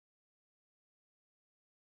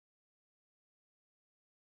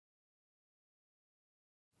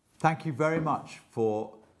Thank you very much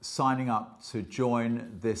for signing up to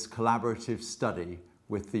join this collaborative study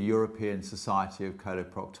with the European Society of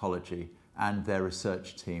Coloproctology and their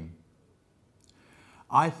research team.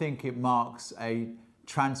 I think it marks a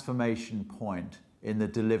transformation point in the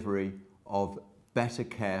delivery of better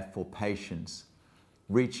care for patients,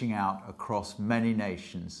 reaching out across many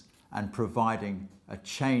nations and providing a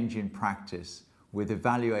change in practice with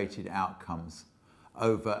evaluated outcomes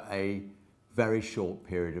over a very short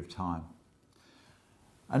period of time.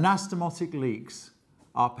 Anastomotic leaks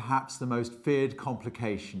are perhaps the most feared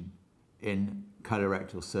complication in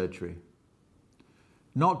colorectal surgery,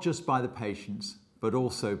 not just by the patients, but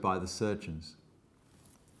also by the surgeons.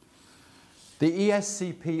 The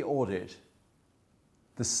ESCP audit,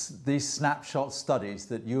 these snapshot studies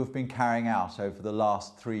that you have been carrying out over the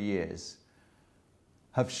last 3 years,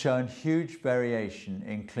 have shown huge variation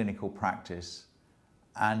in clinical practice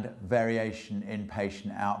and variation in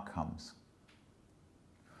patient outcomes.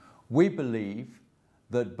 We believe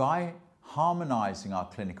that by harmonizing our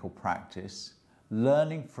clinical practice,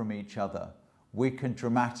 learning from each other, we can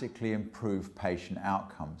dramatically improve patient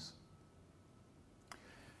outcomes.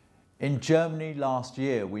 In Germany last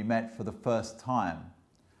year, we met for the first time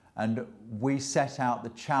and we set out the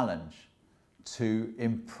challenge to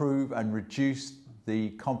improve and reduce the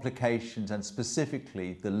complications and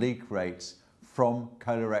specifically the leak rates from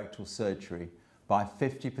colorectal surgery by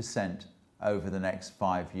 50% over the next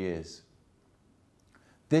 5 years.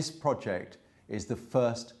 This project is the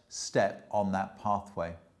first step on that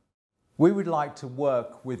pathway. We would like to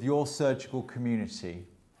work with your surgical community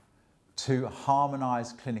to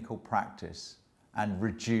harmonise clinical practice and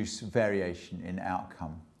reduce variation in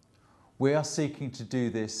outcome. We are seeking to do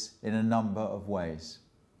this in a number of ways.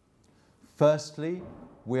 Firstly,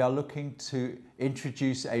 we are looking to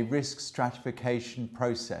introduce a risk stratification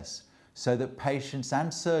process so that patients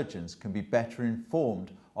and surgeons can be better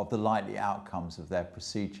informed of the likely outcomes of their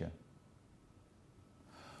procedure.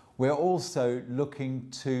 We're also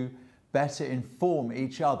looking to better inform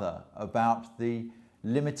each other about the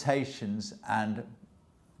limitations and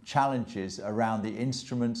challenges around the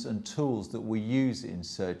instruments and tools that we use in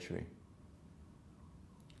surgery.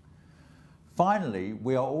 Finally,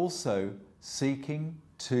 we are also seeking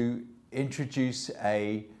to introduce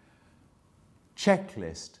a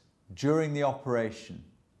checklist during the operation,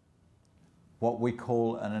 what we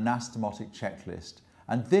call an anastomotic checklist.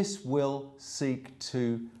 And this will seek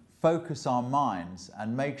to focus our minds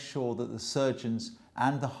and make sure that the surgeons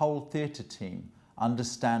and the whole theatre team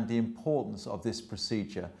understand the importance of this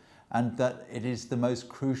procedure and that it is the most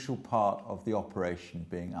crucial part of the operation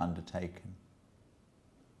being undertaken.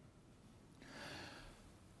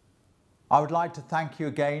 I would like to thank you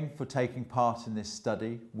again for taking part in this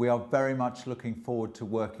study. We are very much looking forward to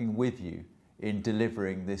working with you in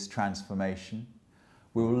delivering this transformation.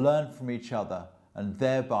 We will learn from each other and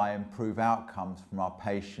thereby improve outcomes from our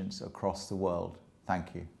patients across the world.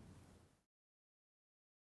 Thank you.